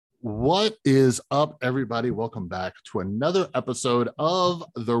What is up, everybody? Welcome back to another episode of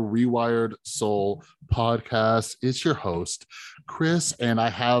the Rewired Soul podcast. It's your host, Chris, and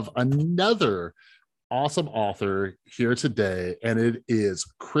I have another awesome author here today, and it is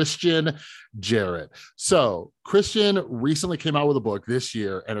Christian Jarrett. So, Christian recently came out with a book this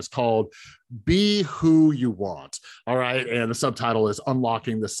year, and it's called Be Who You Want. All right. And the subtitle is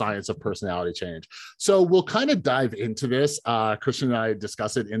Unlocking the Science of Personality Change. So, we'll kind of dive into this. Christian and I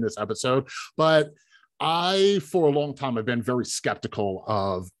discuss it in this episode, but for a long time, I've been very skeptical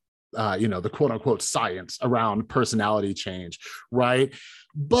of the quote unquote science around personality change, right?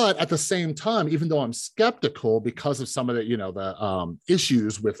 But at the same time, even though I'm skeptical because of some of the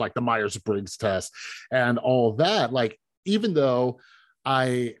issues with like the Myers-Briggs test and all that, like, even though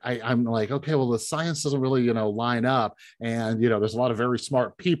I'm like, okay, well, the science doesn't really, line up. And, there's a lot of very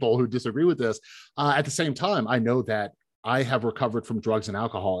smart people who disagree with this. At the same time, I know that I have recovered from drugs and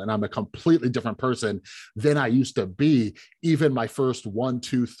alcohol, and I'm a completely different person than I used to be, even my first 1,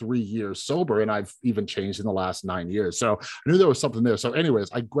 2, 3 years sober. And I've even changed in the last 9 years. So I knew there was something there. So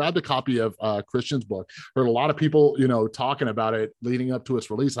anyways, I grabbed a copy of Christian's book, heard a lot of people, talking about it leading up to its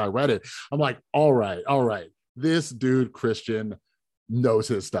release. I read it. I'm like, all right. This dude, Christian, knows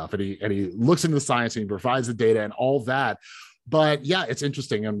his stuff, and he looks into the science and he provides the data and all that. But yeah, it's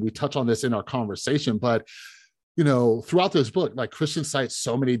interesting. And we touch on this in our conversation, but throughout this book, like, Christian cites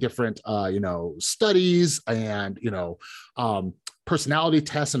so many different, studies and, personality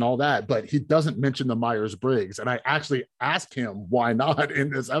tests and all that, but he doesn't mention the Myers-Briggs. And I actually asked him why not in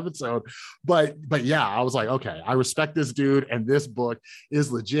this episode. But yeah, I was like, okay, I respect this dude, and this book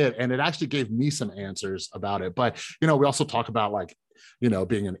is legit. And it actually gave me some answers about it. But, we also talk about, like,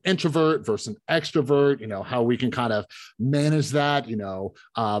 being an introvert versus an extrovert, how we can kind of manage that,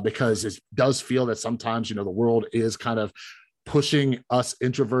 because it does feel that sometimes, the world is kind of pushing us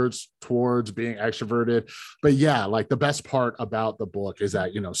introverts towards being extroverted. But yeah, like, the best part about the book is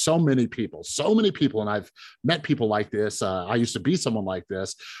that, so many people, and I've met people like this. I used to be someone like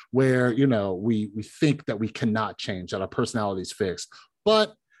this, where, we think that we cannot change, that our personality is fixed.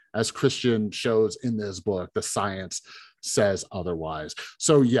 But as Christian shows in this book, the science says otherwise.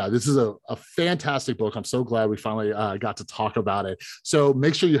 So yeah, this is a fantastic book. I'm so glad we finally got to talk about it. So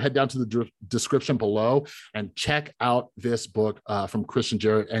make sure you head down to the description below and check out this book from Christian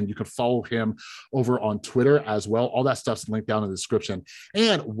Jarrett, and you can follow him over on Twitter as well. All that stuff's linked down in the description.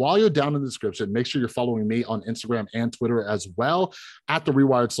 And while you're down in the description, make sure you're following me on Instagram and Twitter as well, at The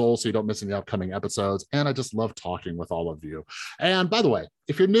Rewired Soul, so you don't miss any upcoming episodes. And I just love talking with all of you. And by the way,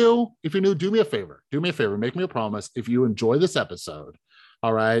 if you're new, do me a favor, make me a promise. If you enjoy this episode,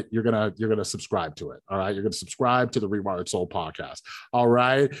 all right, you're gonna subscribe to it. All right, you're gonna subscribe to the Rewired Soul podcast. All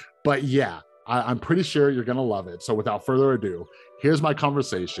right, but yeah, I'm pretty sure you're gonna love it. So without further ado, here's my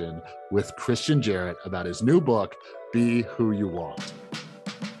conversation with Christian Jarrett about his new book, Be Who You Want.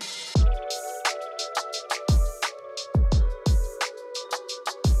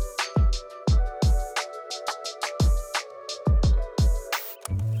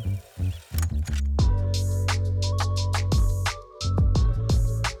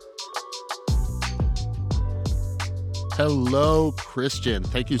 Hello, Christian.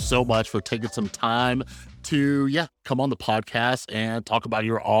 Thank you so much for taking some time to, come on the podcast and talk about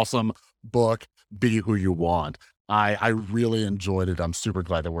your awesome book, Be Who You Want. I really enjoyed it. I'm super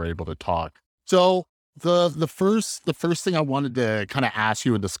glad that we're able to talk. So the first thing I wanted to kind of ask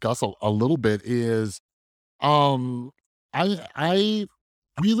you and discuss a little bit is, I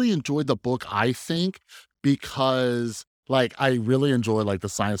really enjoyed the book, I think, because, like, I really enjoy, like, the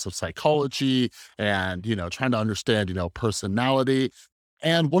science of psychology and, trying to understand, personality.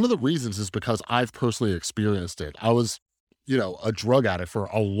 And one of the reasons is because I've personally experienced it. I was, a drug addict for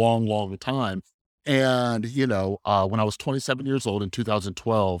a long, long time. And, when I was 27 years old in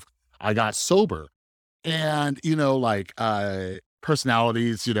 2012, I got sober. And,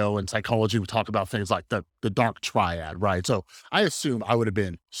 personalities, in psychology, we talk about things like the dark triad, right? So I assume I would have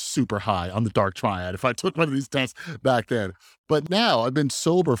been super high on the dark triad if I took one of these tests back then. But now I've been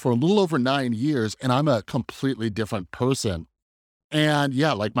sober for a little over 9 years, and I'm a completely different person. And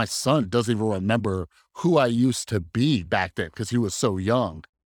yeah, like, my son doesn't even remember who I used to be back then because he was so young.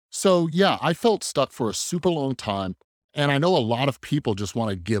 So yeah, I felt stuck for a super long time. And I know a lot of people just want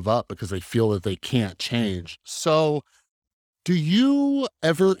to give up because they feel that they can't change. So do you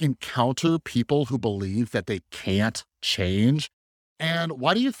ever encounter people who believe that they can't change? And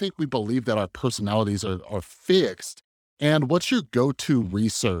why do you think we believe that our personalities are fixed? And what's your go-to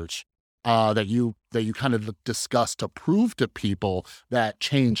research that you kind of discuss to prove to people that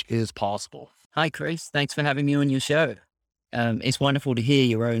change is possible? Hi, Chris. Thanks for having me on your show. It's wonderful to hear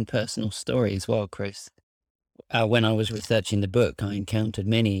your own personal story as well, Chris. When I was researching the book, I encountered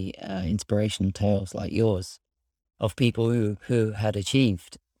many inspirational tales like yours of people who had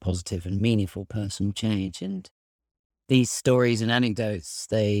achieved positive and meaningful personal change. And these stories and anecdotes,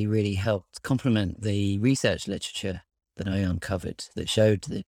 they really helped complement the research literature that I uncovered that showed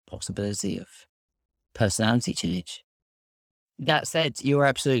the possibility of personality change. That said, you're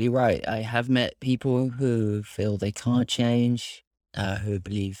absolutely right. I have met people who feel they can't change, who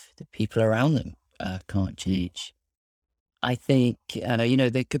believe the people around them can't change. I think,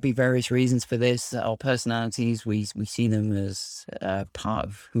 there could be various reasons for this. Our personalities, we see them as part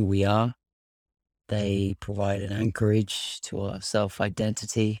of who we are. They provide an anchorage to our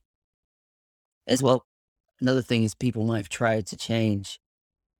self-identity. As well, another thing is people might have tried to change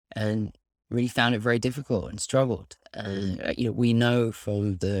and really found it very difficult and struggled. We know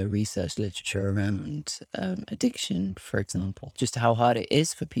from the research literature around addiction, for example, just how hard it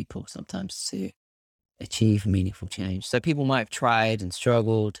is for people sometimes to achieve meaningful change. So people might have tried and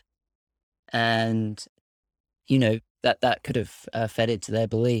struggled, and that could have fed into their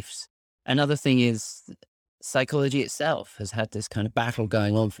beliefs. Another thing is psychology itself has had this kind of battle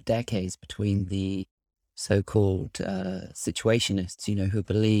going on for decades between the so-called situationists, who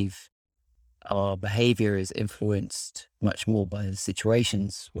believe our behavior is influenced much more by the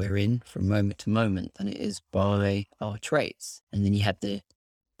situations we're in from moment to moment than it is by our traits. And then you have the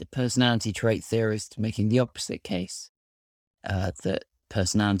personality trait theorists making the opposite case, that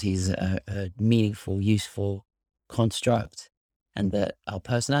personality is a meaningful, useful construct, and that our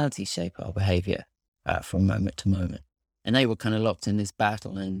personalities shape our behavior from moment to moment. And they were kind of locked in this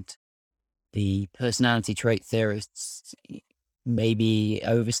battle, and the personality trait theorists maybe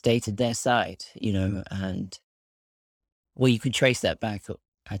overstated their side, and you could trace that back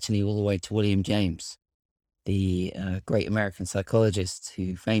actually all the way to William James, the great American psychologist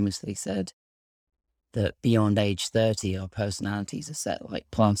who famously said that beyond age 30, our personalities are set like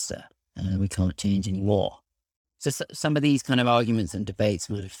plaster and we can't change anymore. So some of these kind of arguments and debates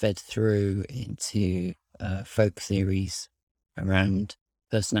would have fed through into folk theories around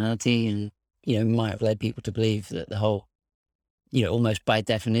personality, and, might have led people to believe that the whole, almost by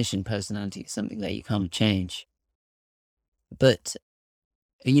definition, personality is something that you can't change. But,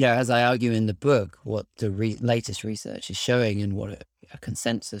 as I argue in the book, what the latest research is showing, and what a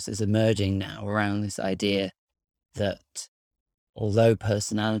consensus is emerging now around this idea that although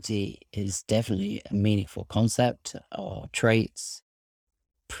personality is definitely a meaningful concept, our traits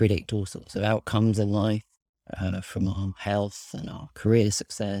predict all sorts of outcomes in life, from our health and our career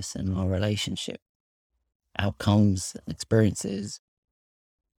success and our relationship outcomes and experiences,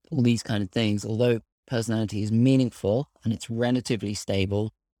 all these kind of things. Although personality is meaningful and it's relatively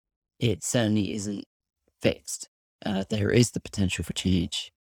stable, it certainly isn't fixed. There is the potential for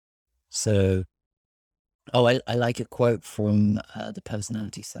change. So, I like a quote from the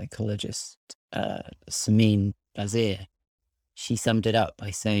personality psychologist, Samin Bazir. She summed it up by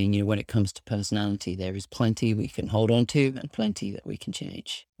saying, when it comes to personality, there is plenty we can hold on to and plenty that we can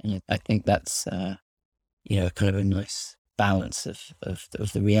change. And I think that's, kind of a nice balance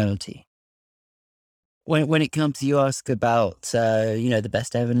of the reality. When it comes to, you ask about, the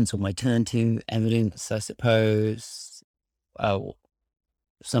best evidence, or my turn to evidence, I suppose,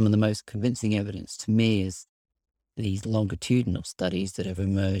 some of the most convincing evidence to me is these longitudinal studies that have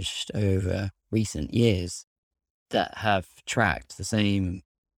emerged over recent years that have tracked the same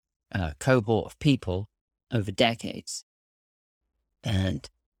cohort of people over decades. And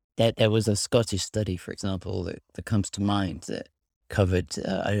there was a Scottish study, for example, that comes to mind that covered,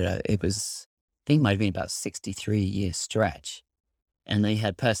 I don't know, I think it might have been about 63-year stretch. And they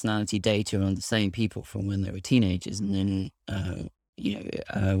had personality data on the same people from when they were teenagers, and then,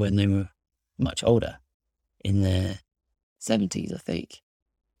 when they were much older, in their 70s, I think.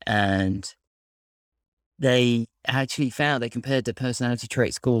 And they actually found, they compared the personality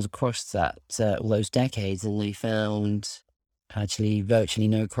trait scores across all those decades, and they found actually virtually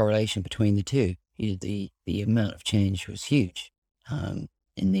no correlation between the two. The amount of change was huge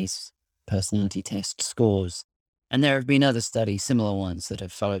in these personality test scores. And there have been other studies, similar ones, that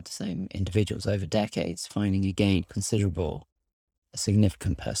have followed the same individuals over decades, finding again considerable,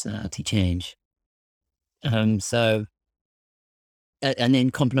 significant personality change. So, and then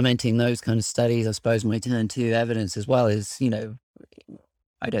complementing those kind of studies, I suppose my turn to evidence as well is,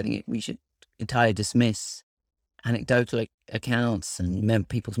 I don't think we should entirely dismiss anecdotal accounts and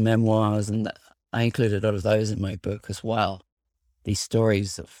people's memoirs, and I included a lot of those in my book as well. These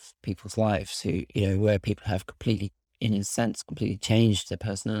stories of people's lives who, where people have completely changed their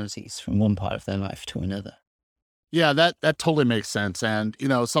personalities from one part of their life to another. Yeah, that totally makes sense. And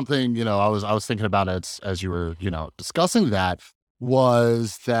something I was thinking about as you were discussing that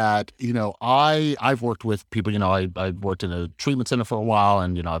was that I've worked with people. I worked in a treatment center for a while,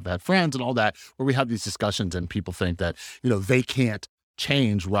 and I've had friends and all that where we have these discussions, and people think that they can't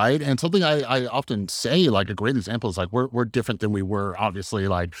change, right? And something I often say, like a great example is like we're different than we were obviously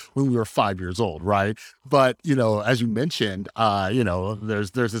like when we were 5 years old, right? But as you mentioned,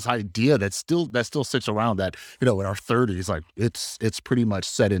 there's this idea that still sits around that in our 30s, like it's pretty much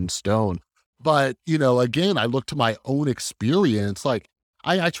set in stone. But again, I look to my own experience. Like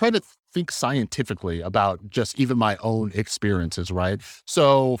I try to think scientifically about just even my own experiences, right?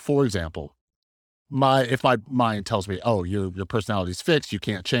 So, for example, my if my mind tells me, "Oh, your personality's fixed, you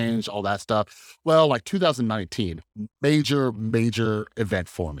can't change," all that stuff. Well, like 2019, major event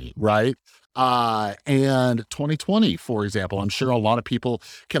for me, right? And 2020, for example, I'm sure a lot of people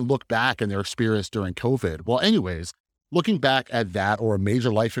can look back in their experience during COVID. Well, anyways, looking back at that or a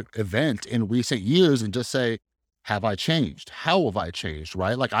major life event in recent years and just say, have I changed? How have I changed?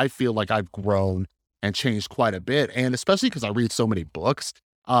 Right? Like I feel like I've grown and changed quite a bit. And especially because I read so many books,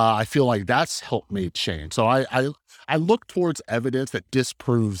 I feel like that's helped me change. So I look towards evidence that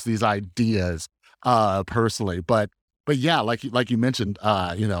disproves these ideas personally. But yeah, like you mentioned,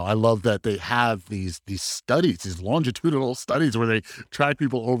 I love that they have these studies, these longitudinal studies where they track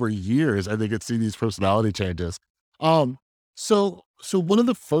people over years and they can see these personality changes. Um, so one of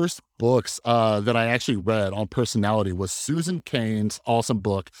the first books that I actually read on personality was Susan Cain's awesome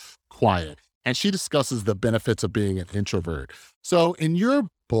book, Quiet. And she discusses the benefits of being an introvert. So in your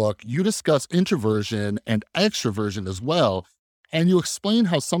book, you discuss introversion and extroversion as well. And you explain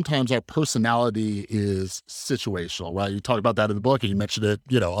how sometimes our personality is situational, right? You talk about that in the book and you mentioned it,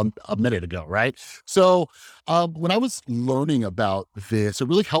 a minute ago, right? So when I was learning about this, it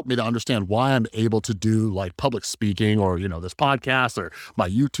really helped me to understand why I'm able to do like public speaking or, this podcast or my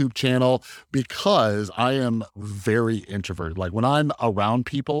YouTube channel, because I am very introverted. Like when I'm around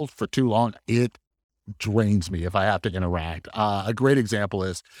people for too long, it drains me if I have to interact. A great example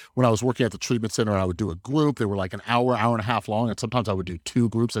is when I was working at the treatment center and I would do a group. They were like an hour and a half long, and sometimes I would do two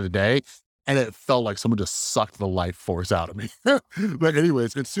groups in a day. And it felt like someone just sucked the life force out of me. But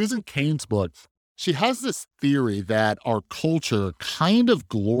anyways, in Susan Cain's book, she has this theory that our culture kind of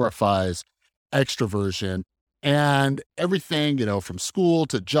glorifies extroversion, and everything, from school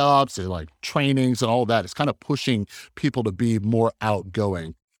to jobs to like trainings and all that is kind of pushing people to be more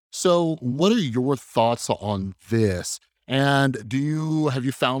outgoing. So, what are your thoughts on this? And have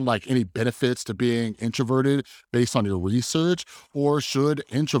you found like any benefits to being introverted based on your research, or should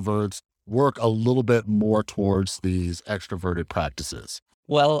introverts work a little bit more towards these extroverted practices?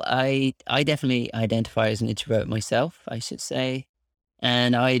 Well, I definitely identify as an introvert myself, I should say.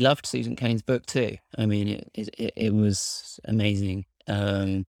 And I loved Susan Cain's book too. I mean, it was amazing.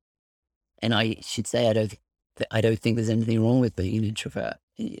 And I should say, I don't think there's anything wrong with being an introvert.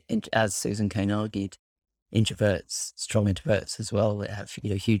 As Susan Cain argued, introverts, strong introverts as well, that have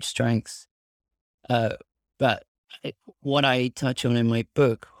huge strengths. Uh, but what I touch on in my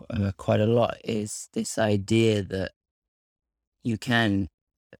book quite a lot is this idea that you can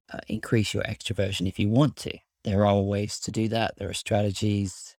increase your extroversion if you want to. There are ways to do that. There are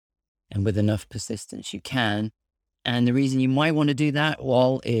strategies, and with enough persistence, you can. And the reason you might want to do that,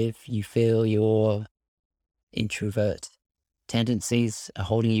 well, if you feel your introvert tendencies are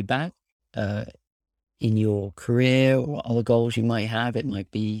holding you back uh, in your career or other goals you might have, it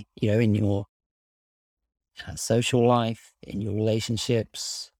might be, in your social life, in your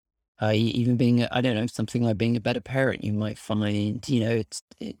relationships, even being, I don't know, something like being a better parent. You might find,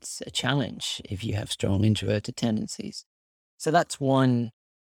 it's a challenge if you have strong introverted tendencies. So that's one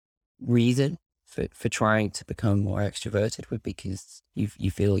reason for trying to become more extroverted, would be because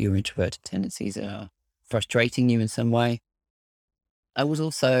you feel your introverted tendencies are frustrating you in some way. I was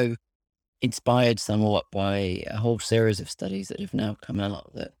also inspired somewhat by a whole series of studies that have now come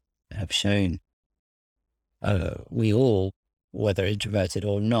out that have shown we all, whether introverted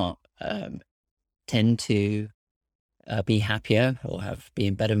or not, tend to be happier or be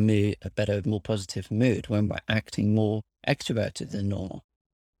in better mood, a better, more positive mood when we're acting more extroverted than normal.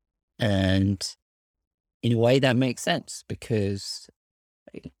 And in a way that makes sense because,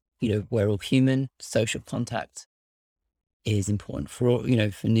 we're all human. Social contact is important for all,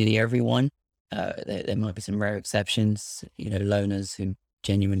 for nearly everyone. There might be some rare exceptions, loners who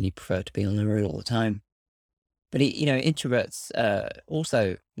genuinely prefer to be on their own all the time. But, introverts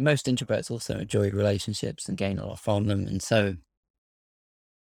most introverts also enjoy relationships and gain a lot from them. And so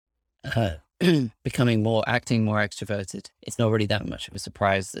uh, acting more extroverted, it's not really that much of a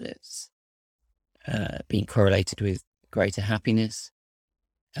surprise that it's being correlated with greater happiness.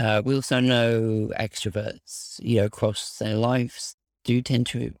 We also know extroverts, across their lives do tend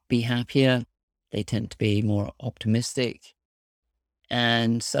to be happier. They tend to be more optimistic.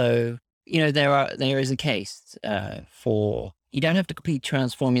 And so, there is a case for, you don't have to completely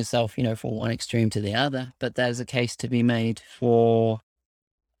transform yourself, from one extreme to the other, but there's a case to be made for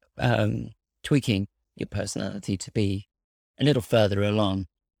tweaking your personality to be a little further along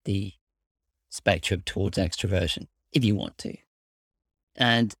the spectrum towards extroversion, if you want to.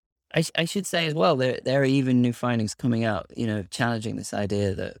 And I should say as well, there are even new findings coming out, challenging this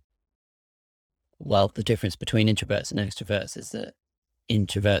idea that, well, the difference between introverts and extroverts is that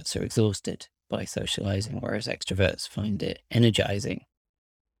introverts are exhausted by socializing, whereas extroverts find it energizing.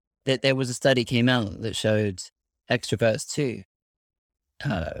 That there was a study came out that showed extroverts too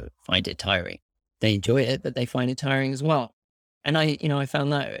find it tiring. They enjoy it, but they find it tiring as well. And I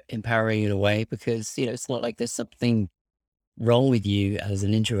found that empowering in a way because, it's not like there's something wrong with you as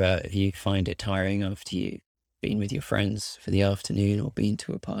an introvert if you find it tiring after you've been with your friends for the afternoon or been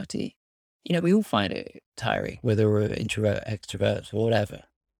to a party. We all find it tiring, whether we're introvert, extrovert, or whatever.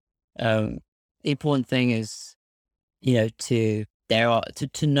 The important thing is, to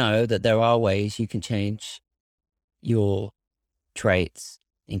know that there are ways you can change your traits,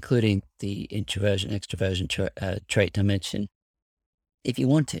 including the introversion, extroversion trait dimension, if you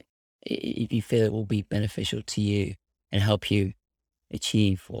want to, if you feel it will be beneficial to you and help you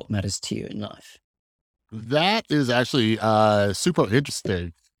achieve what matters to you in life. That is actually super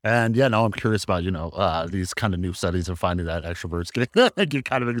interesting. And yeah, now I'm curious about, these kind of new studies and finding that extroverts get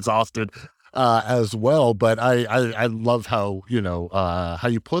kind of exhausted as well. But I love how, how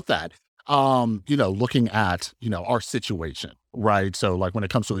you put that. Looking at, our situation, right? So like when it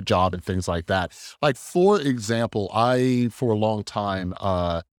comes to a job and things like that, like for example, I for a long time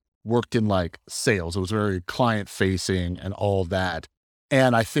worked in like sales. It was very client facing and all that.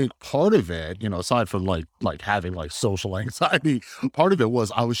 And I think part of it, aside from like having like social anxiety, part of it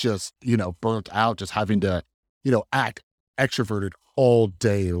was I was just, burnt out, just having to, act extroverted all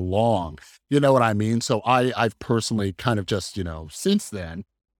day long. You know what I mean? So I've personally kind of just, since then,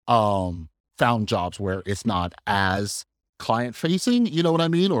 found jobs where it's not as client facing, you know what I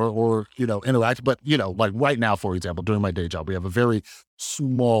mean? Or, interact. But, like right now, for example, during my day job, we have a very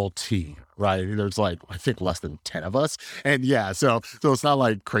small team, right? There's like, I think less than 10 of us. And yeah, so it's not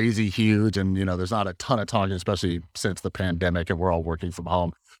like crazy huge. And, there's not a ton of talking, especially since the pandemic and we're all working from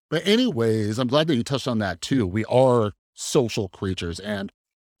home. But anyways, I'm glad that you touched on that too. We are social creatures. And,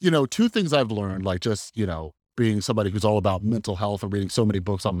 two things I've learned, like just, being somebody who's all about mental health and reading so many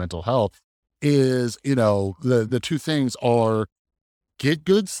books on mental health is, the two things are get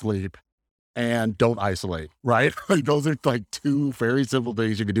good sleep and don't isolate, right? Like those are like two very simple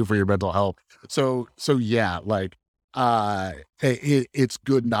things you can do for your mental health. So yeah, like it's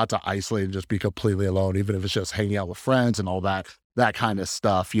good not to isolate and just be completely alone, even if it's just hanging out with friends and all that kind of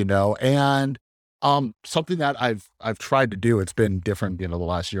stuff, And something that I've tried to do, it's been different, the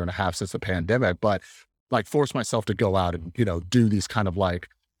last year and a half since the pandemic, but like force myself to go out and, do these kind of like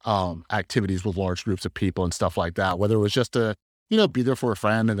activities with large groups of people and stuff like that, whether it was just to, be there for a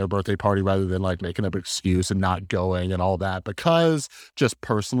friend and their birthday party rather than like making an excuse and not going and all that. Because just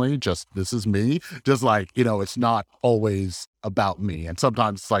personally, just this is me, just like, it's not always about me. And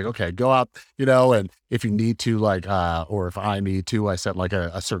sometimes it's like, okay, go out, and if you need to, like, or if I need to, I set like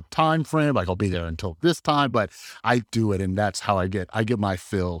a certain time frame, like I'll be there until this time, but I do it. And that's how I get my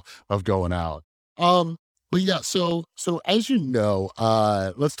fill of going out. But yeah, so as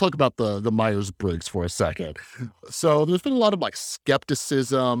let's talk about the Myers-Briggs for a second. So there's been a lot of like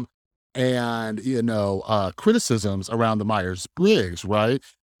skepticism and criticisms around the Myers-Briggs, right?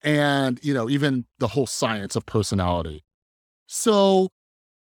 And even the whole science of personality. So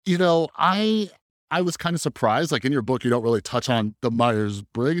I was kind of surprised. Like in your book, you don't really touch on the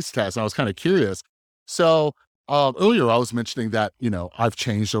Myers-Briggs test. And I was kind of curious. So earlier, I was mentioning that I've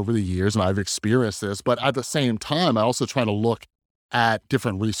changed over the years and I've experienced this, but at the same time, I also try to look at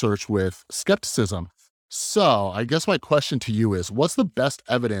different research with skepticism. So I guess my question to you is, what's the best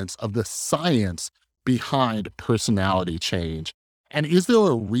evidence of the science behind personality change? And is there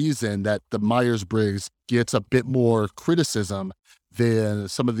a reason that the Myers-Briggs gets a bit more criticism than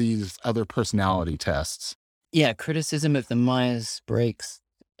some of these other personality tests? Yeah, criticism of the Myers-Briggs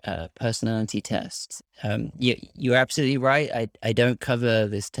personality test. You're absolutely right. I don't cover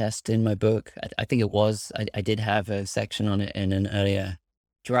this test in my book. I think it was. I did have a section on it in an earlier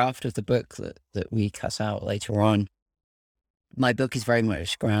draft of the book that we cut out later on. My book is very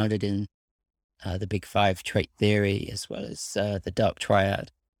much grounded in the Big Five trait theory as well as the dark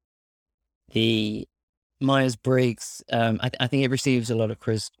triad. The Myers-Briggs, I think it receives a lot of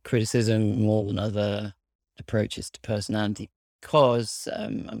criticism more than other approaches to personality because,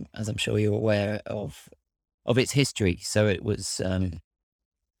 as I'm sure you're aware of its history. So it was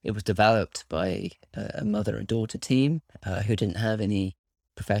developed by a mother and daughter team who didn't have any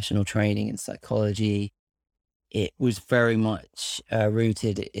professional training in psychology. It was very much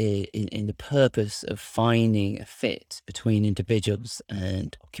rooted in the purpose of finding a fit between individuals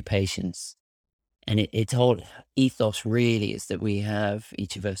and occupations. And its whole ethos really is that we have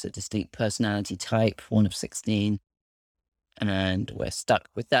each of us a distinct personality type, one of 16, and we're stuck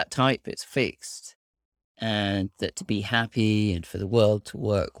with that type, it's fixed. And that to be happy and for the world to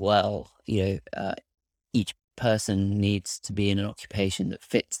work well, each person needs to be in an occupation that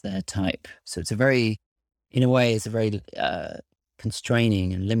fits their type. So it's in a way, it's a very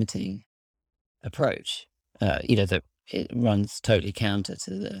constraining and limiting approach, that it runs totally counter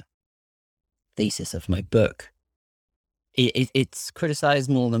to the thesis of my book. It's criticized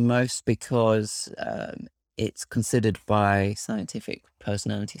more than most because it's considered by scientific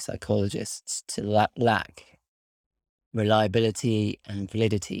personality psychologists to lack reliability and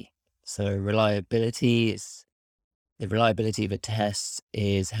validity. So the reliability of a test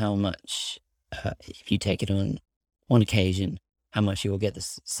is how much, if you take it on one occasion, how much you will get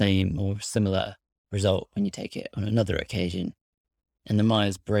the same or similar result when you take it on another occasion. And the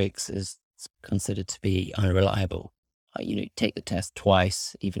Myers-Briggs is considered to be unreliable. Take the test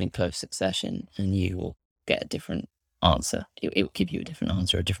twice, even in close succession, and you will get a different answer. It will give you a different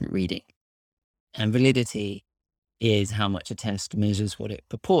answer, a different reading. And validity is how much a test measures what it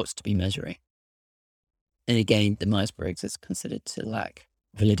purports to be measuring. And again, the Myers-Briggs is considered to lack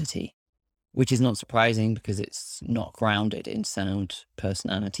validity, which is not surprising because it's not grounded in sound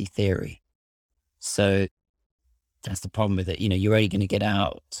personality theory. So that's the problem with it. You're only going to get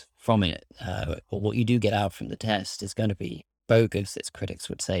out from it, or what you do get out from the test is going to be bogus, as critics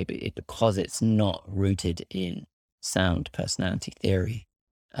would say, because it's not rooted in sound personality theory.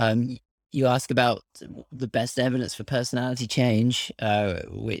 You ask about the best evidence for personality change,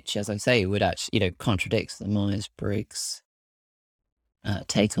 which, as I say, would actually, contradicts the Myers-Briggs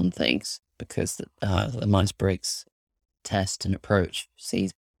take on things, because the Myers-Briggs test and approach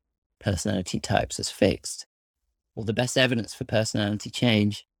sees personality types as fixed. Well, the best evidence for personality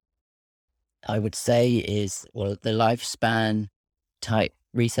change, I would say, is, the lifespan type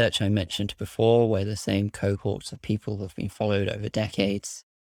research I mentioned before, where the same cohorts of people have been followed over decades.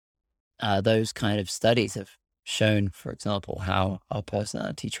 Those kind of studies have shown, for example, how our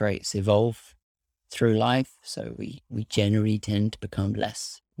personality traits evolve through life. So we generally tend to become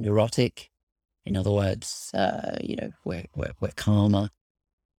less neurotic. In other words, we're calmer.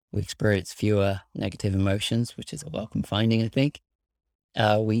 We experience fewer negative emotions, which is a welcome finding, I think.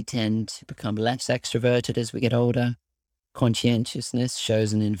 We tend to become less extroverted as we get older. Conscientiousness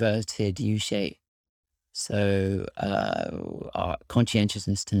shows an inverted U shape. So our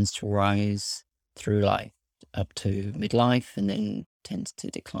conscientiousness tends to rise through life up to midlife and then tends to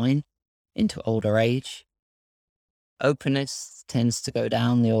decline into older age. Openness tends to go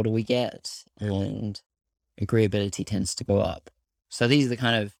down the older we get, and agreeability tends to go up. So these are the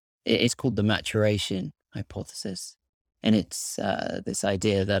kind of, it's called the maturation hypothesis. And it's this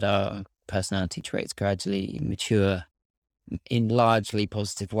idea that our personality traits gradually mature in largely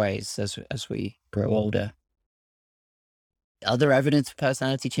positive ways as we grow older. Other evidence for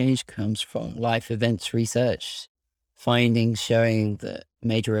personality change comes from life events research, findings showing that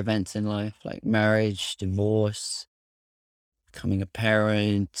major events in life like marriage, divorce, becoming a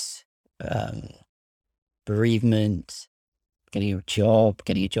parent, bereavement, getting a job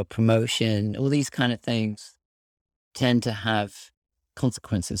promotion, all these kind of things tend to have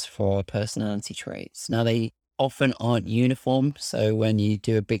consequences for personality traits. Now, they often aren't uniform. So when you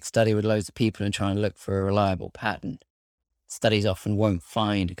do a big study with loads of people and try and look for a reliable pattern, studies often won't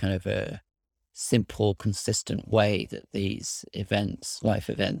find kind of a simple, consistent way that these life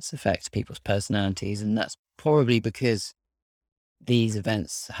events, affect people's personalities. And that's probably because these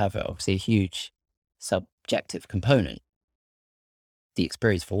events have obviously a huge subjective component. The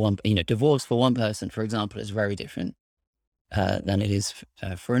experience for one, divorce for one person, for example, is very different than it is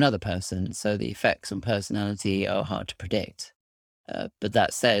for another person. So the effects on personality are hard to predict. But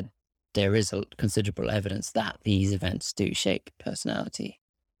that said, there is considerable evidence that these events do shape personality.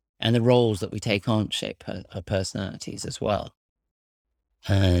 And the roles that we take on shape our personalities as well.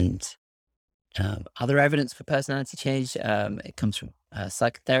 And other evidence for personality change, it comes from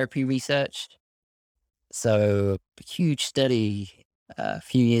psychotherapy research. So a huge study a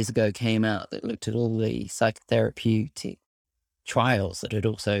few years ago came out that looked at all the psychotherapeutic trials that had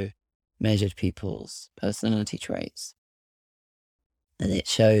also measured people's personality traits. And it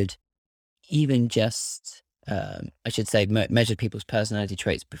showed even just, I should say, measured people's personality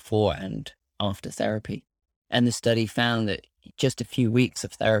traits before and after therapy. And the study found that just a few weeks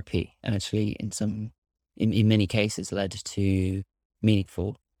of therapy actually in many cases led to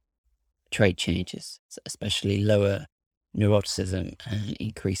meaningful trait changes, especially lower neuroticism and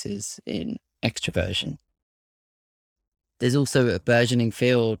increases in extroversion. There's also a burgeoning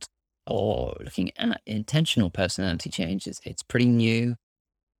field or looking at intentional personality changes. It's pretty new,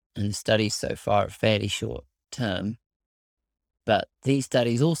 and the studies so far are fairly short term. But these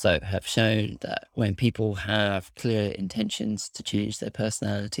studies also have shown that when people have clear intentions to change their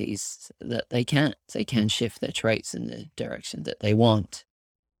personalities, that they can shift their traits in the direction that they want.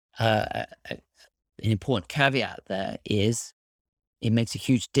 An important caveat there is it makes a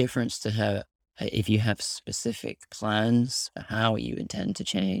huge difference to have if you have specific plans for how you intend to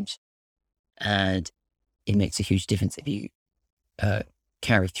change, and it makes a huge difference if you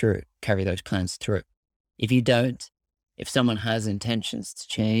carry those plans through. If you don't, if someone has intentions to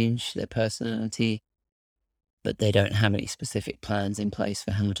change their personality, but they don't have any specific plans in place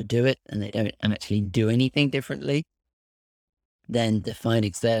for how to do it, and they don't actually do anything differently, then the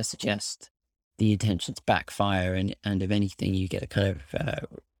findings there suggest the intentions backfire, and if anything, you get a kind of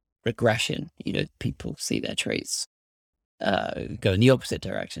regression. People see their traits go in the opposite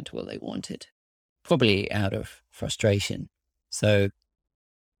direction to what they wanted, probably out of frustration. So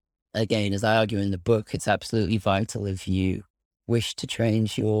again, as I argue in the book, it's absolutely vital if you wish to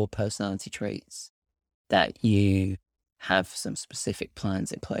change your personality traits that you have some specific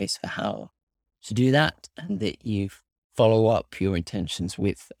plans in place for how to do that, and that you follow up your intentions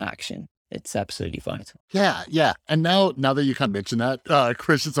with action. It's absolutely vital. Yeah. And now that you kind of mentioned that,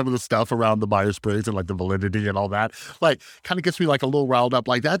 Christian, some of the stuff around the Myers-Briggs and like the validity and all that, like kind of gets me like a little riled up.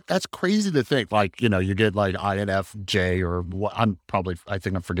 Like that's crazy to think. Like, you get like INFJ or what, I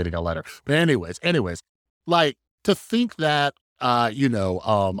think I'm forgetting a letter. But anyways, like to think that,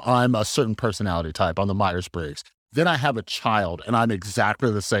 I'm a certain personality type on the Myers-Briggs. Then I have a child and I'm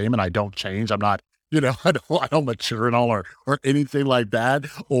exactly the same and I don't change. I'm not, I don't mature at all or anything like that.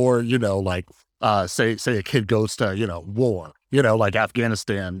 Or, like, say a kid goes to, war, like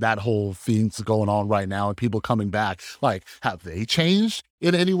Afghanistan, that whole thing's going on right now and people coming back, like, have they changed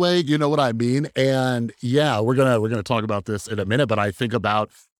in any way? You know what I mean? And yeah, we're going to talk about this in a minute, but I think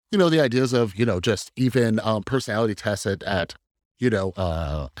about, the ideas of, just even, personality tests at at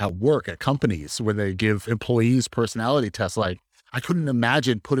work, at companies where they give employees personality tests. Like, I couldn't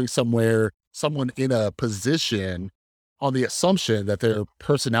imagine putting someone in a position on the assumption that their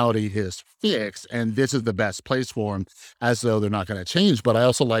personality is fixed and this is the best place for them, as though they're not going to change. But I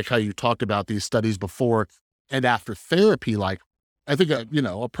also like how you talked about these studies before and after therapy. Like, I think,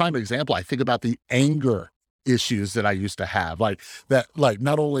 a prime example, I think about the anger issues that I used to have, like that, like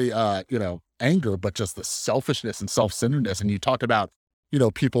not only, anger, but just the selfishness and self-centeredness. And you talked about,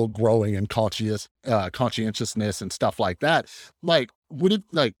 people growing in conscientiousness and stuff like that. Like, would it,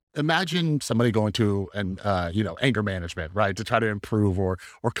 like, imagine somebody going to anger management, right, to try to improve, or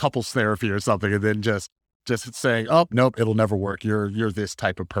couples therapy or something, and then just saying, oh nope, it'll never work. You're this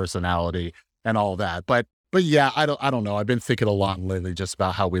type of personality and all that. But yeah, I don't know. I've been thinking a lot lately just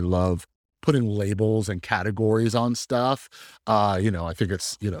about how we love putting labels and categories on stuff. I think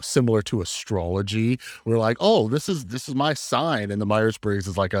it's, similar to astrology. We're like, oh, this is my sign. And the Myers-Briggs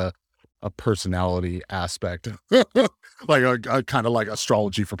is like a personality aspect, like a kind of like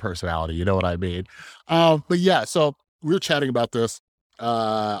astrology for personality. You know what I mean? But yeah, so we were chatting about this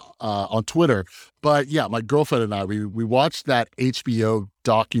on Twitter, but yeah, my girlfriend and I, we watched that HBO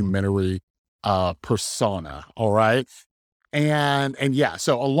documentary, Persona. All right. And yeah,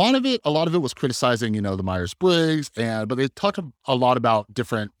 so a lot of it was criticizing, the Myers-Briggs, but they talked a lot about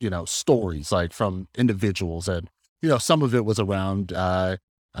different, stories, like from individuals. And, some of it was around,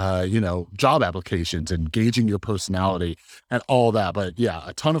 job applications and gauging your personality and all that. But yeah,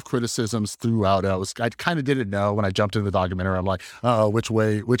 a ton of criticisms throughout. I kind of didn't know when I jumped into the documentary. I'm like, oh, which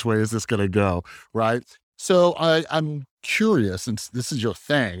way is this going to go? Right. So I'm curious, since this is your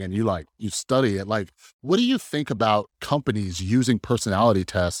thing and you study it, like, what do you think about companies using personality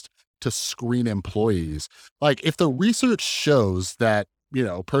tests to screen employees? Like, if the research shows that,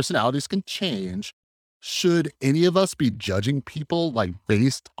 personalities can change, should any of us be judging people like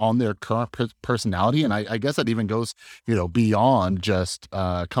based on their current personality? And I guess that even goes, beyond just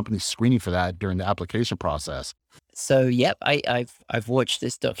companies screening for that during the application process. So, yep, I've watched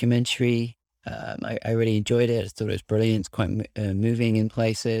this documentary. I really enjoyed it. I thought it was brilliant. It's quite moving in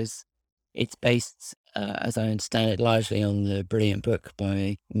places. It's based as I understand it, largely on the brilliant book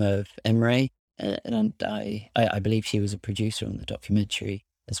by Merv Emre, and I believe she was a producer on the documentary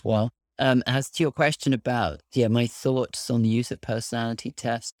as well. As to your question about my thoughts on the use of personality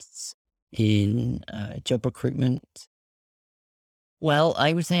tests in job recruitment, well,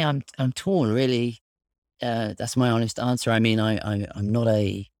 I would say I'm torn, really. That's my honest answer. I mean, I'm not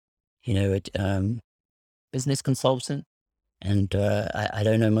a business consultant, and I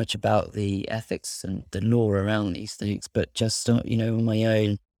don't know much about the ethics and the law around these things, but just my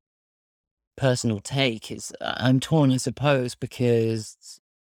own personal take is I'm torn, I suppose, because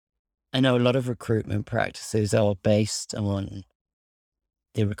I know a lot of recruitment practices are based on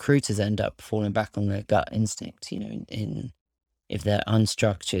the recruiters end up falling back on their gut instinct, in if they're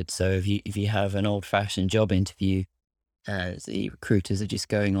unstructured. So if you have an old fashioned job interview, the recruiters are just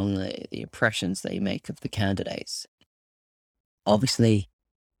going on the impressions they make of the candidates. Obviously,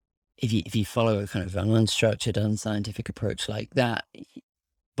 if you follow a kind of an unstructured, unscientific approach like that,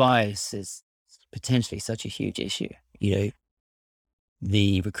 bias is potentially such a huge issue.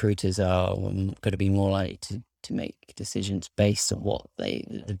 The recruiters are going to be more likely to make decisions based on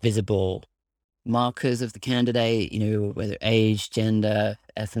the visible markers of the candidate, whether age, gender,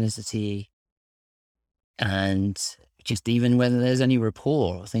 ethnicity, and just even whether there's any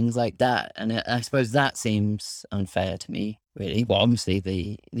rapport or things like that. And I suppose that seems unfair to me, really. Well, obviously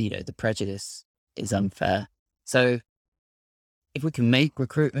the prejudice is unfair. So if we can make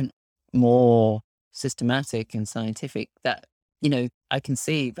recruitment more systematic and scientific, that, I can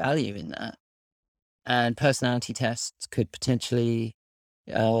see value in that. And personality tests could potentially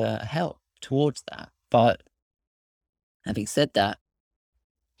help towards that. But having said that,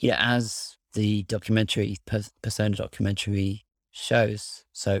 as the documentary, Persona documentary shows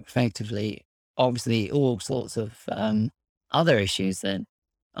so effectively, obviously all sorts of other issues then,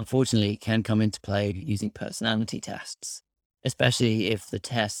 unfortunately, can come into play using personality tests, especially if the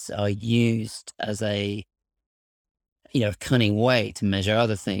tests are used as a cunning way to measure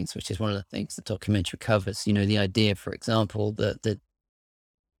other things, which is one of the things the documentary covers. The idea, for example, that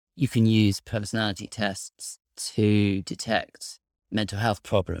you can use personality tests to detect mental health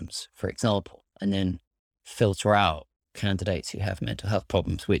problems, for example, and then filter out candidates who have mental health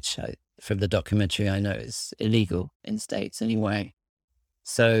problems, which from the documentary I know is illegal in states anyway.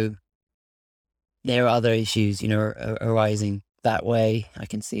 So there are other issues, arising that way. I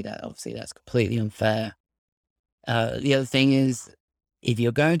can see that. Obviously, that's completely unfair. The other thing is, if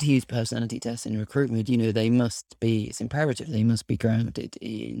you're going to use personality tests in recruitment, it's imperative, they must be grounded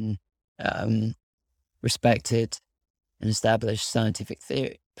in respected and established scientific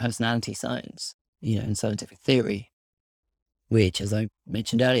theory, personality science, and scientific theory, which, as I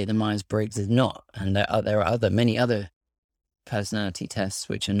mentioned earlier, the Myers-Briggs is not. And there are many other personality tests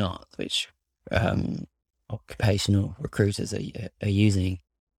which are not, which occupational recruiters are using.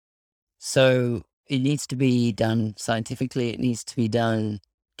 So it needs to be done scientifically. It needs to be done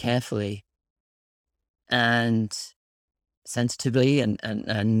carefully and sensitively,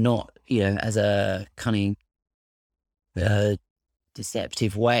 and not, as a cunning,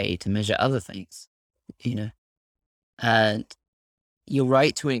 deceptive way to measure other things, And you're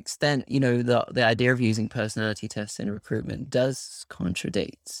right to an extent, the idea of using personality tests in recruitment does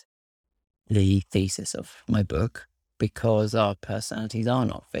contradict the thesis of my book, because our personalities are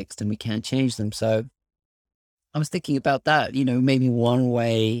not fixed and we can't change them. So I was thinking about that, maybe one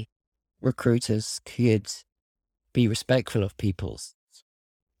way recruiters could be respectful of people's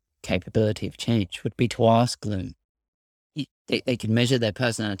capability of change would be to ask them. They could measure their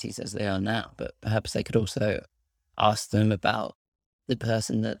personalities as they are now, but perhaps they could also ask them about the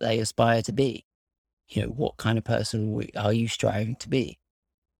person that they aspire to be. What kind of person are you striving to be?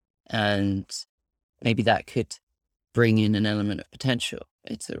 And maybe that could bring in an element of potential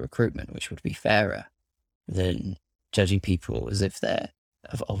into recruitment, which would be fairer than judging people as if they're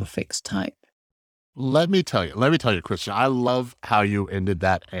of a fixed type. Let me tell you, Christian, I love how you ended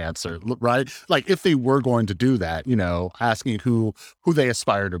that answer, right? Like, if they were going to do that, asking who they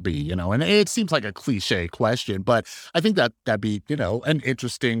aspire to be, and it seems like a cliche question, but I think that'd be, an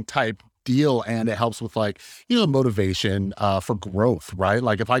interesting type deal, and it helps with, like, motivation for growth, right?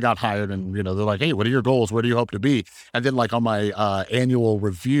 Like, if I got hired and they're like, hey, what are your goals, where do you hope to be? And then, like, on my annual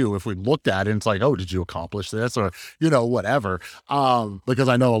review, if we looked at it and it's like, oh, did you accomplish this, or whatever, because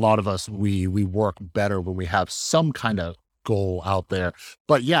I know a lot of us, we work better when we have some kind of goal out there.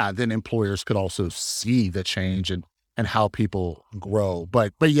 But yeah, then employers could also see the change and how people grow.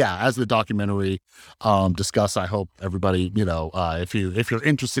 But yeah, as the documentary discussed, I hope everybody, if you're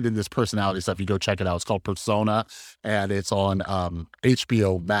interested in this personality stuff, you go check it out. It's called Persona, and it's on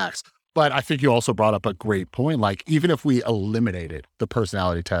HBO Max. But I think you also brought up a great point. Like, even if we eliminated the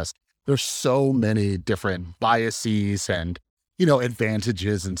personality test, there's so many different biases and,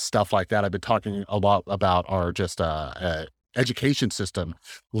 advantages and stuff like that. I've been talking a lot about our just education system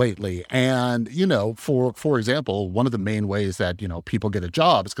lately. And, for example, one of the main ways that, people get a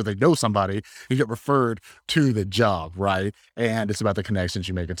job is because they know somebody, you get referred to the job, right? And it's about the connections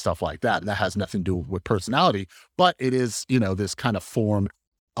you make and stuff like that. And that has nothing to do with personality, but it is, this kind of form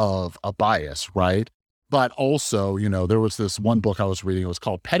of a bias, right? But also, there was this one book I was reading, it was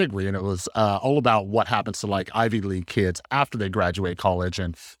called Pedigree, and it was all about what happens to like Ivy League kids after they graduate college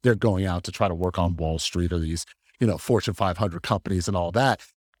and they're going out to try to work on Wall Street or these, Fortune 500 companies and all that.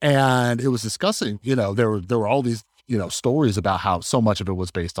 And it was discussing, there were all these, stories about how so much of it was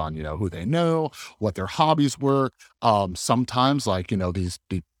based on, who they know, what their hobbies were. Sometimes like, these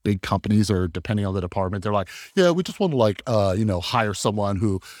big companies, or depending on the department, they're like, yeah, we just want to like, hire someone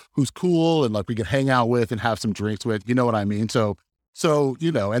who's cool and like we can hang out with and have some drinks with, you know what I mean? So,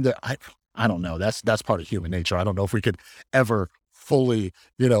 and I don't know, that's part of human nature. I don't know if we could ever fully,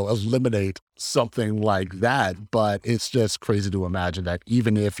 eliminate something like that, but it's just crazy to imagine that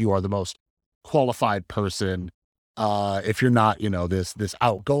even if you are the most qualified person, if you're not, this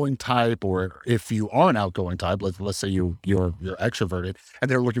outgoing type, or if you are an outgoing type, let's say you're extroverted and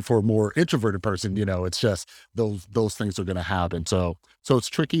they're looking for a more introverted person, it's just those things are going to happen. So it's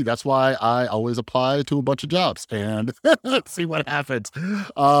tricky. That's why I always apply to a bunch of jobs and see what happens.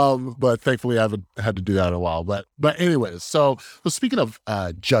 But thankfully I haven't had to do that in a while. But anyways, so speaking of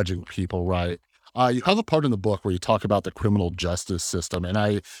judging people, right? You have a part in the book where you talk about the criminal justice system, and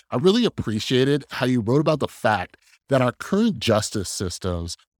I really appreciated how you wrote about the fact that our current justice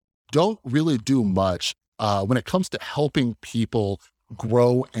systems don't really do much when it comes to helping people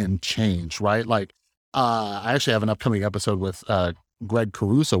grow and change, right? Like, I actually have an upcoming episode with Greg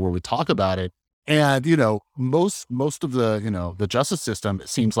Caruso where we talk about it. And, most of the, the justice system, it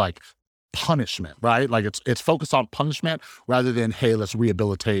seems like punishment, right? Like it's focused on punishment rather than, hey, let's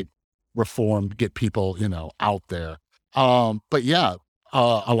rehabilitate, reform, get people, out there. But yeah,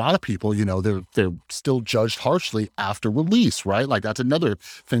 a lot of people, they're still judged harshly after release, right? Like that's another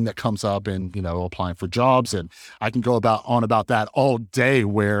thing that comes up in, applying for jobs. And I can go about that all day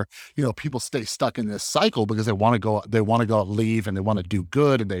where, people stay stuck in this cycle because they want to go leave and they want to do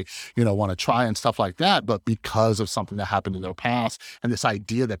good and they, want to try and stuff like that. But because of something that happened in their past and this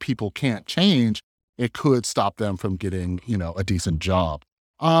idea that people can't change, it could stop them from getting, a decent job.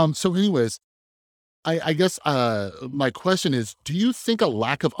 So anyways, I guess my question is, do you think a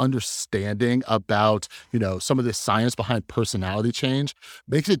lack of understanding about, some of the science behind personality change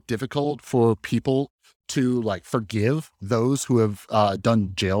makes it difficult for people to like forgive those who have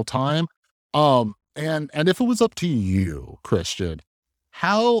done jail time? And if it was up to you, Christian,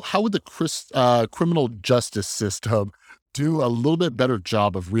 how would the criminal justice system do a little bit better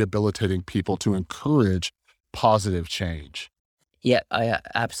job of rehabilitating people to encourage positive change? Yeah,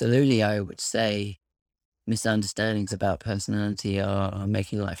 absolutely. I would say misunderstandings about personality are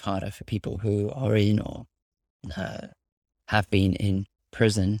making life harder for people who are in or uh, have been in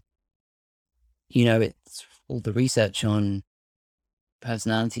prison. It's all the research on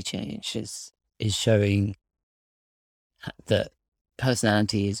personality change is showing that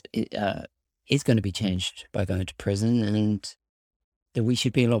personality is going to be changed by going to prison, and that we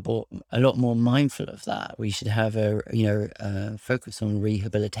should be a lot more mindful of that. We should have a focus on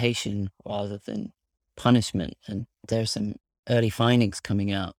rehabilitation rather than punishment. And there are some early findings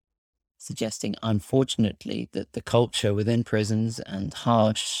coming out suggesting, unfortunately, that the culture within prisons and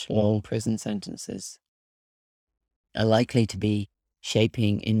harsh, long prison sentences are likely to be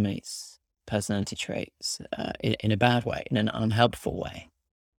shaping inmates' personality traits in a bad way, in an unhelpful way.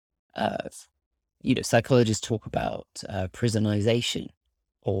 Psychologists talk about prisonization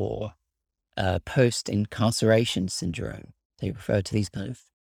or post-incarceration syndrome. They refer to these kind of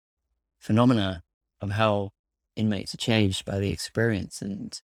phenomena of how inmates are changed by the experience.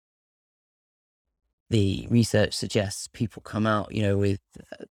 And the research suggests people come out,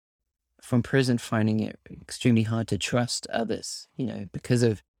 from prison finding it extremely hard to trust others, because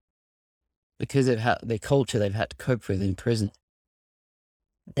of how the culture they've had to cope with in prison.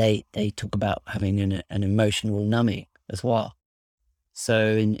 They talk about having an emotional numbing as well.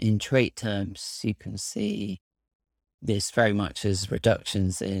 So in trait terms, you can see this very much as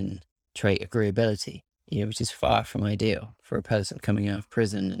reductions in trait agreeability, which is far from ideal for a person coming out of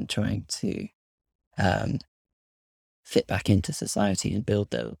prison and trying to fit back into society and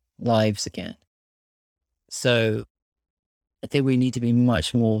build their lives again. So I think we need to be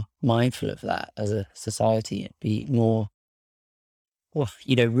much more mindful of that as a society and be more well,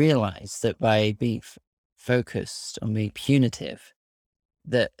 realize that by being focused on being punitive,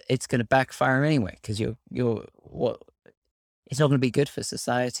 that it's going to backfire anyway, because it's not going to be good for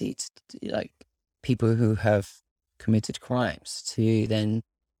society like people who have committed crimes to then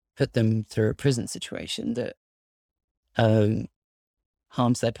put them through a prison situation that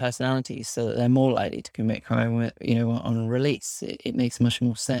harms their personalities, so that they're more likely to commit crime on release. It makes much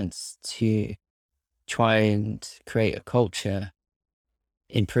more sense to try and create a culture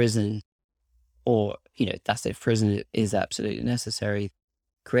in prison, or that's if prison is absolutely necessary,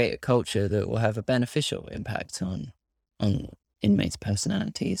 create a culture that will have a beneficial impact on inmates'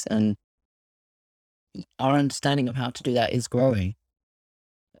 personalities. And our understanding of how to do that is growing.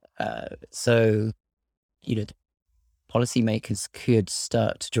 So, the policymakers could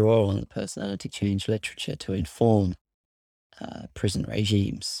start to draw on the personality change literature to inform prison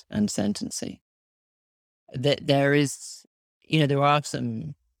regimes and sentencing. There are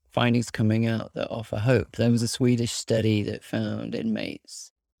some findings coming out that offer hope. There was a Swedish study that found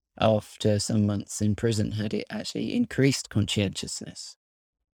inmates, after some months in prison, had it actually increased conscientiousness,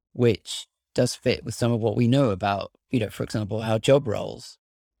 which does fit with some of what we know about, for example, how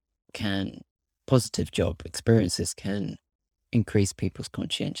positive job experiences can increase people's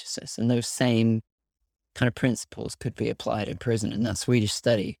conscientiousness. And those same kind of principles could be applied in prison. In that Swedish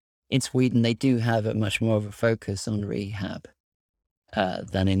study, in Sweden, they do have a much more of a focus on rehab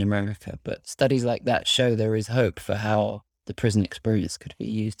than in America. But studies like that show there is hope for how the prison experience could be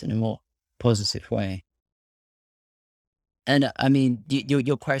used in a more positive way. And I mean,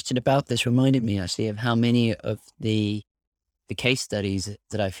 your question about this reminded me actually of how many of the case studies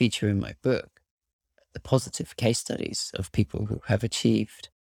that I feature in my book, the positive case studies of people who have achieved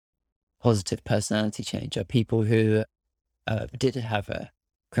positive personality change, are people who did have a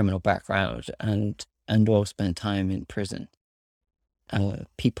criminal background and all spent time in prison.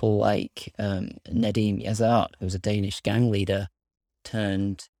 People like Nedim Yazat, who was a Danish gang leader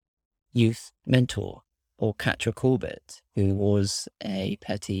turned youth mentor, or Katra Corbett, who was a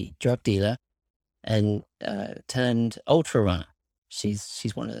petty drug dealer and turned ultra runner.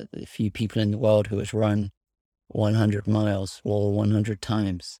 She's one of the few people in the world who has run 100 miles or 100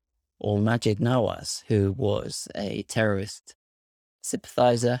 times. Or Majid Nawaz, who was a terrorist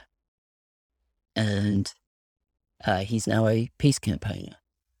sympathizer, and he's now a peace campaigner.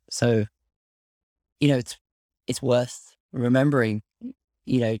 So, it's worth remembering,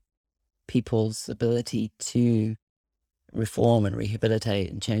 people's ability to reform and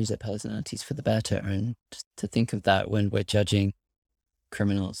rehabilitate and change their personalities for the better, and to think of that when we're judging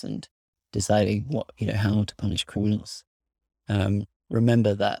criminals and deciding how to punish criminals.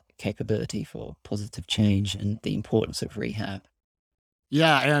 Remember that capability for positive change and the importance of rehab.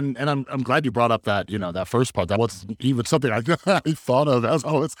 Yeah, and I'm glad you brought up that that first part. That wasn't even something I thought of as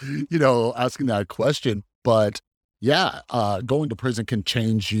I was asking that question. But yeah, going to prison can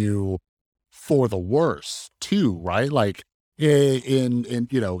change you for the worse too, right? Like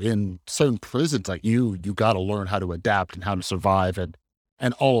in certain prisons, like you got to learn how to adapt and how to survive and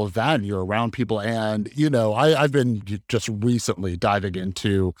all of that. And you're around people, and I've been just recently diving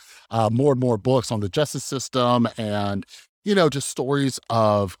into more and more books on the justice system, and just stories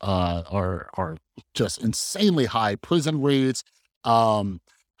of our just insanely high prison rates,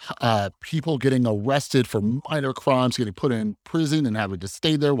 people getting arrested for minor crimes, getting put in prison and having to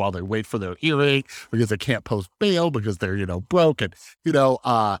stay there while they wait for their hearing because they can't post bail because they're broke, and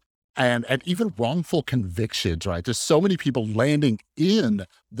and even wrongful convictions, right? There's so many people landing in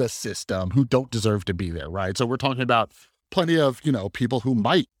the system who don't deserve to be there, right? So we're talking about plenty of people who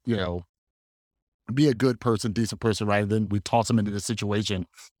might be a good person, decent person, right? And then we toss them into the situation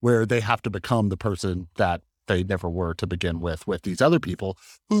where they have to become the person that they never were to begin with these other people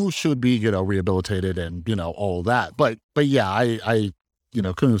who should be, rehabilitated and, all that. But yeah, I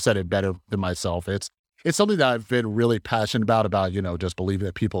couldn't have said it better than myself. It's something that I've been really passionate about, just believing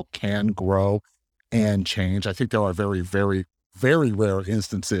that people can grow and change. I think there are very, very, very rare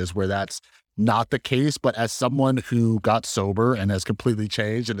instances where that's not the case. But as someone who got sober and has completely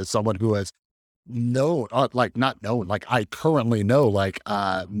changed, and as someone who has I currently know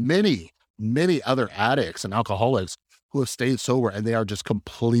many, many other addicts and alcoholics who have stayed sober, and they are just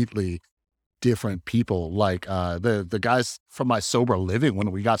completely different people. Like the guys from my sober living,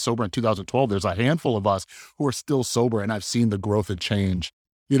 when we got sober in 2012, there's a handful of us who are still sober, and I've seen the growth and change,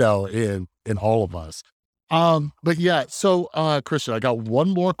 in all of us. But yeah, so Christian, I got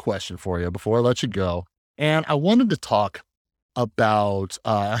one more question for you before I let you go. And I wanted to talk about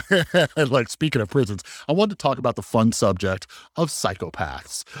like speaking of prisons, I wanted to talk about the fun subject of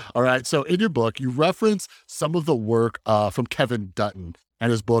psychopaths. All right. So in your book, you reference some of the work from Kevin Dutton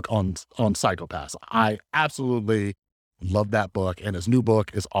and his book on psychopaths. I absolutely love that book, and his new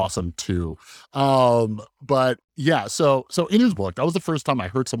book is awesome too. But yeah, so in his book, that was the first time I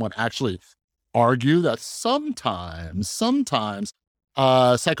heard someone actually argue that sometimes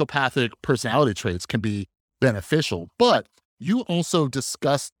psychopathic personality traits can be beneficial. But you also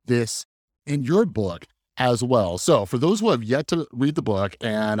discussed this in your book as well. So for those who have yet to read the book,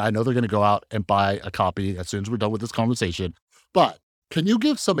 and I know they're going to go out and buy a copy as soon as we're done with this conversation, but can you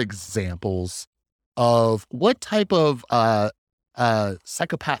give some examples of what type of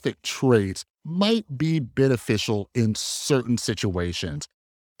psychopathic traits might be beneficial in certain situations?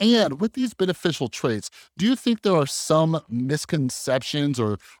 And with these beneficial traits, do you think there are some misconceptions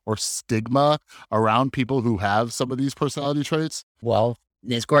or stigma around people who have some of these personality traits? Well,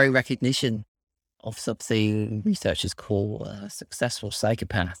 there's growing recognition of something researchers call successful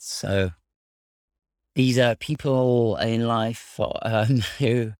psychopaths. So these are people in life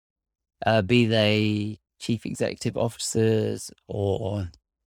who, be they chief executive officers or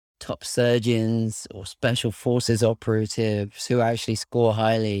top surgeons or special forces operatives, who actually score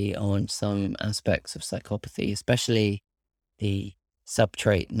highly on some aspects of psychopathy, especially the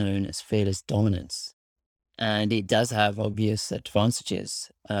subtrait known as fearless dominance. And it does have obvious advantages.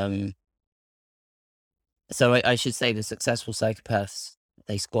 So I should say the successful psychopaths,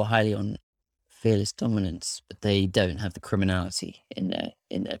 they score highly on fearless dominance, but they don't have the criminality in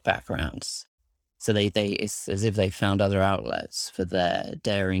their backgrounds. So it's as if they found other outlets for their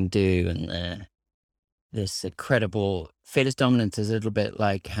daring do and this incredible fearless dominance is a little bit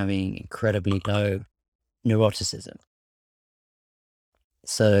like having incredibly low neuroticism.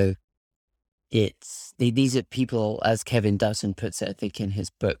 So these are people, as Kevin Dutton puts it, I think in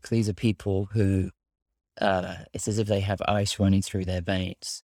his book, these are people who it's as if they have ice running through their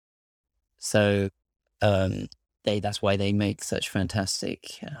veins. So that's why they make such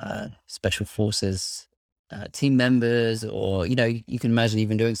fantastic special forces team members, or you can imagine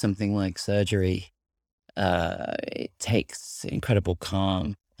even doing something like surgery. It takes incredible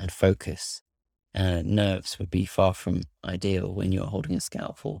calm and focus. Nerves would be far from ideal when you're holding a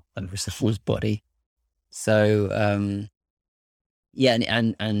scalpel over someone's body. So yeah,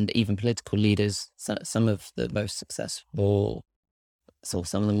 and even political leaders, some of the most successful, so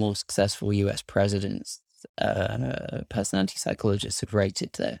some of the more successful US presidents, personality psychologists have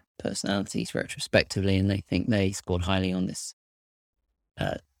rated their personalities retrospectively, and they think they scored highly on this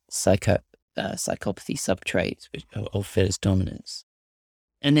psychopathy subtrait of fearless dominance.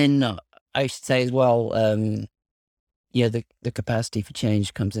 And then I should say as well, the capacity for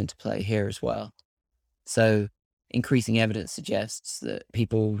change comes into play here as well. So increasing evidence suggests that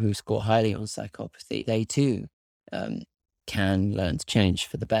people who score highly on psychopathy, they too can learn to change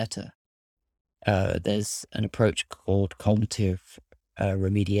for the better. There's an approach called cognitive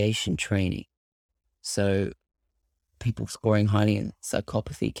remediation training. So people scoring highly in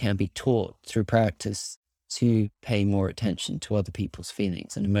psychopathy can be taught through practice to pay more attention to other people's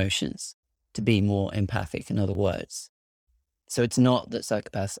feelings and emotions, to be more empathic, in other words. So it's not that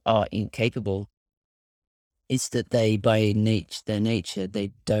psychopaths are incapable. It's that they, by their nature,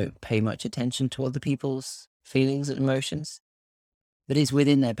 they don't pay much attention to other people's feelings and emotions. But it's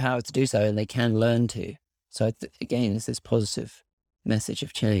within their power to do so, and they can learn to. So again, it's this positive message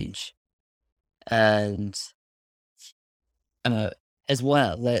of change. And as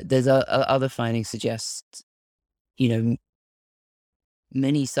well, there's other findings suggest, many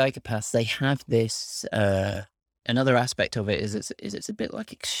psychopaths, they have this, another aspect of it is it's a bit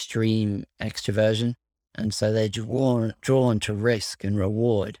like extreme extroversion. And so they're drawn to risk and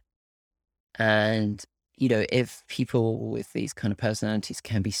reward. And, if people with these kind of personalities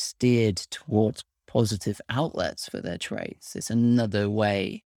can be steered towards positive outlets for their traits, it's another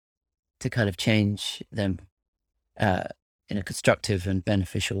way to kind of change them in a constructive and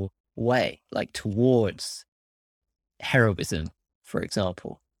beneficial way, like towards heroism, for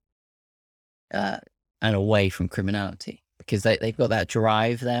example, and away from criminality, because they've got that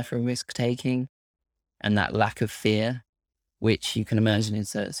drive there for risk taking and that lack of fear, which you can imagine in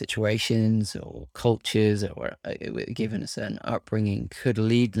certain situations or cultures or given a certain upbringing could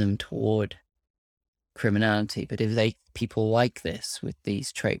lead them toward criminality. But if people like this with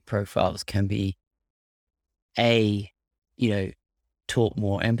these trait profiles can be taught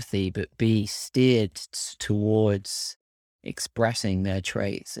more empathy, but B, steered towards expressing their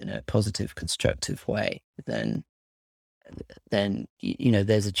traits in a positive, constructive way, then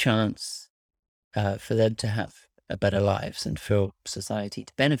there's a chance for them to have better lives and for society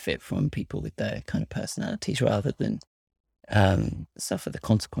to benefit from people with their kind of personalities rather than suffer the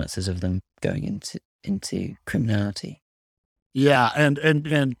consequences of them going into criminality. Yeah,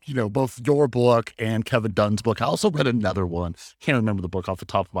 and both your book and Kevin Dunn's book. I also read another one. Can't remember the book off the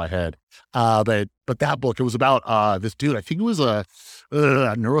top of my head. But that book, it was about this dude. I think it was a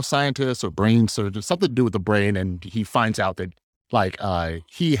neuroscientist or brain surgeon, something to do with the brain, and he finds out that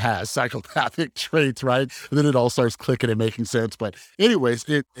he has psychopathic traits, right? And then it all starts clicking and making sense. But anyways,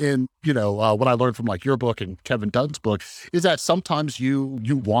 what I learned from your book and Kevin Dunn's book is that sometimes you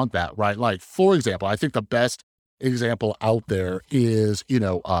want that, right? Like, for example, I think the best example out there is,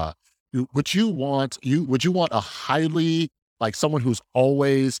 would you want a highly, someone who's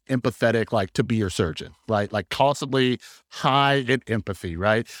always empathetic, to be your surgeon, right? Like constantly high in empathy,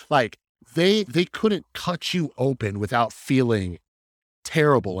 right? Like they couldn't cut you open without feeling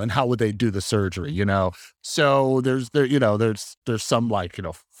terrible, and how would they do the surgery, so there's some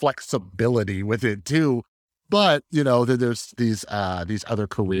flexibility with it too. But there's these other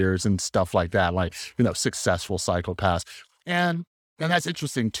careers and stuff like that, successful psychopaths. And that's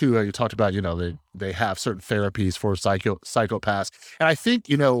interesting too. You talked about, they have certain therapies for psychopaths. And I think,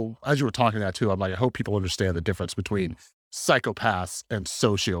 as you were talking that too, I'm like, I hope people understand the difference between psychopaths and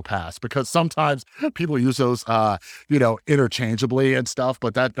sociopaths, because sometimes people use those interchangeably and stuff.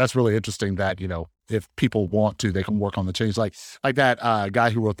 But that's really interesting that, if people want to, they can work on the change. Like that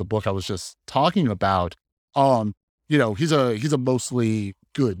guy who wrote the book I was just talking about, he's a mostly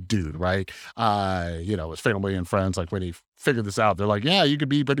good dude, right? His family and friends, when he figured this out, they're like, yeah, you could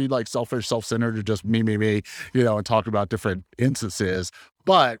be pretty selfish, self-centered, or just me, and talk about different instances.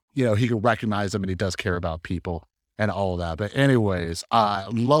 But, he can recognize them, and he does care about people and all of that. But anyways, I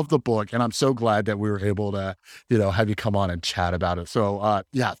love the book, and I'm so glad that we were able to, have you come on and chat about it. So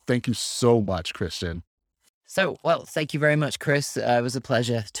yeah, thank you so much, Christian. So, well, thank you very much, Chris. It was a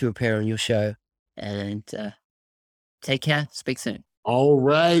pleasure to appear on your show, and take care. Speak soon. All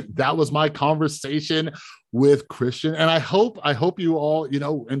right. That was my conversation with Christian. And I hope you all,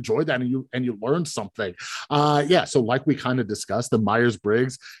 enjoyed that and you learned something. Yeah. So like we kind of discussed, the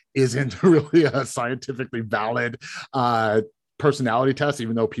Myers-Briggs isn't really a scientifically valid personality test,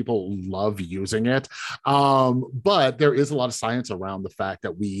 even though people love using it. But there is a lot of science around the fact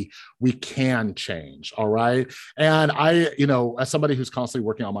that we can change. All right. And I, as somebody who's constantly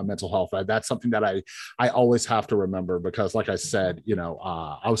working on my mental health, that's something that I always have to remember, because like I said,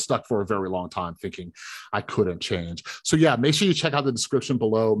 I was stuck for a very long time thinking I couldn't change. So yeah, make sure you check out the description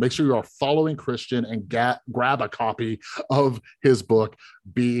below. Make sure you are following Christian and grab a copy of his book,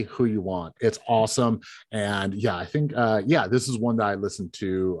 Be Who You Want. It's awesome. And yeah, I think, this is one that I listened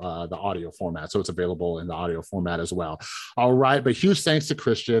to the audio format. So it's available in the audio format as well. All right. But huge thanks to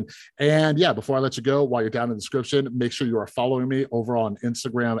Christian. And yeah, before I let you go, while you're down in the description, make sure you are following me over on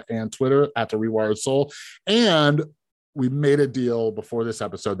Instagram and Twitter at The Rewired Soul. And we made a deal before this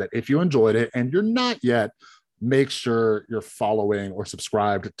episode that if you enjoyed it and you're not yet, make sure you're following or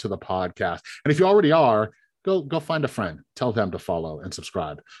subscribed to the podcast. And if you already are, go find a friend, tell them to follow and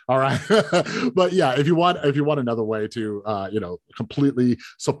subscribe. All right. But yeah, if you want another way to, completely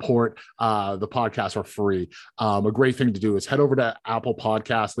support the podcast for free, a great thing to do is head over to Apple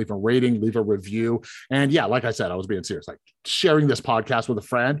Podcasts, leave a rating, leave a review. And yeah, like I said, I was being serious, sharing this podcast with a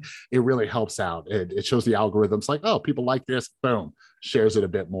friend, it really helps out. It shows the algorithms oh, people like this, boom, shares it a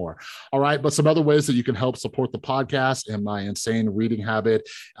bit more. All right. But some other ways that you can help support the podcast and my insane reading habit.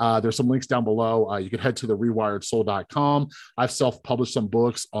 There's some links down below. You can head to therewiredsoul.com. I've self-published some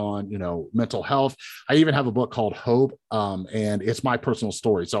books on, mental health. I even have a book called Hope. And it's my personal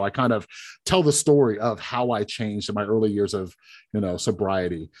story. So I kind of tell the story of how I changed in my early years of,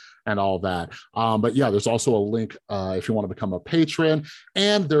 sobriety and all that. But yeah, there's also a link if you want to become a patron.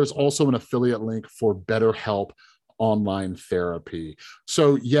 And there's also an affiliate link for BetterHelp online therapy.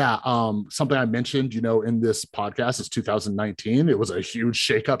 So yeah, something I mentioned, in this podcast is 2019. It was a huge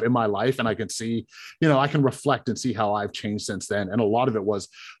shakeup in my life. And I can see, I can reflect and see how I've changed since then. And a lot of it was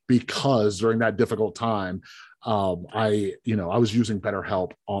because during that difficult time, I was using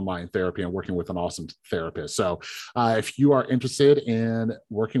BetterHelp online therapy and working with an awesome therapist. So if you are interested in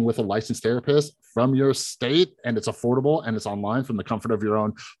working with a licensed therapist from your state, and it's affordable and it's online from the comfort of your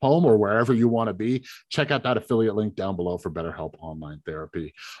own home or wherever you want to be, check out that affiliate link down below for BetterHelp online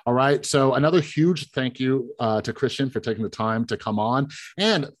therapy. All right. So another huge thank you to Christian for taking the time to come on.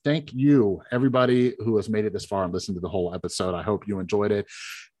 And thank you, everybody who has made it this far and listened to the whole episode. I hope you enjoyed it.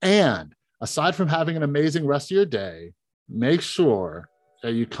 And aside from having an amazing rest of your day, make sure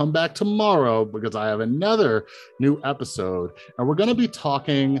that you come back tomorrow, because I have another new episode, and we're going to be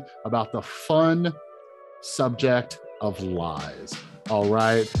talking about the fun subject of lies. All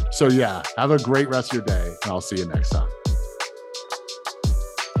right. So, yeah, have a great rest of your day, and I'll see you next time.